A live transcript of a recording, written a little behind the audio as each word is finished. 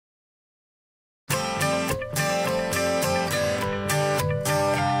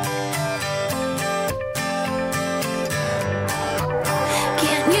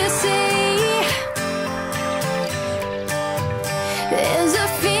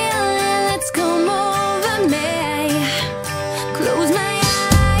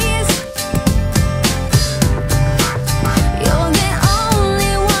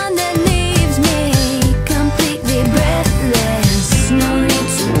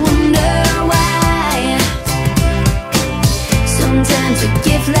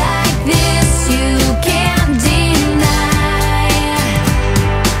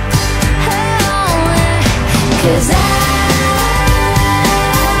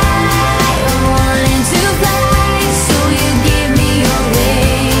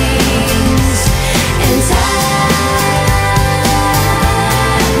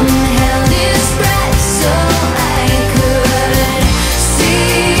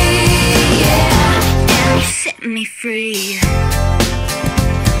me free.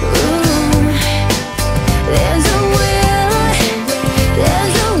 Ooh, there's a will,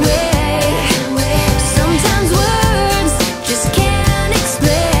 there's a way. Sometimes words just can't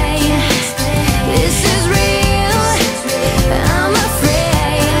explain. This is real, I'm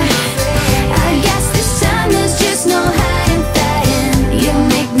afraid. I guess this time there's just no hiding, fighting. You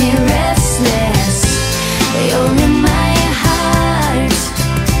make me restless, you're in my heart,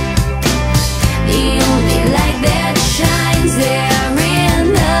 the only light that shines there in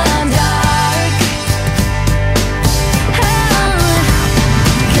the dark. Oh,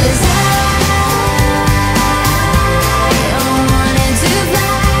 'cause I wanted to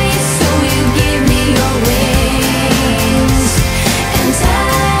fly, so you gave me your wings, and time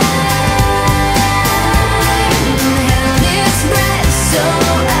held its breath so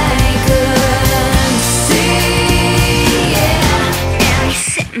I could see, yeah, Now you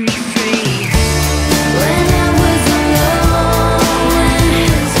set me free. when I was alone,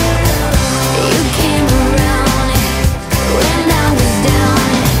 you came around. When I was down,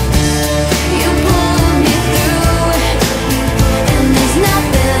 you pulled me through. And there's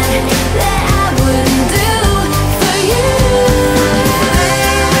nothing that I wouldn't do for you.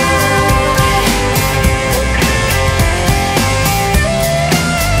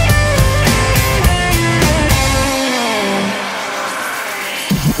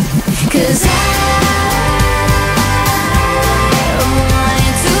 'Cause I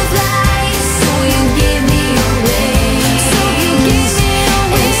wanted to fly, so you gave me your wings.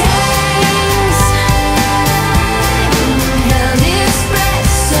 And time held its breath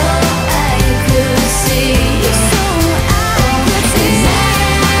so I could see. So I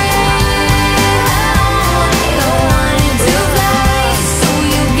wanted to fly, so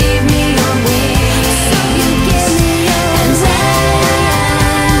you gave me your wings. And time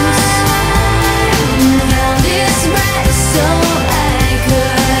held its breath so I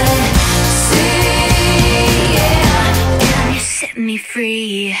could see, yeah. Now you set me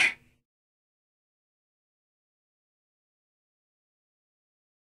free.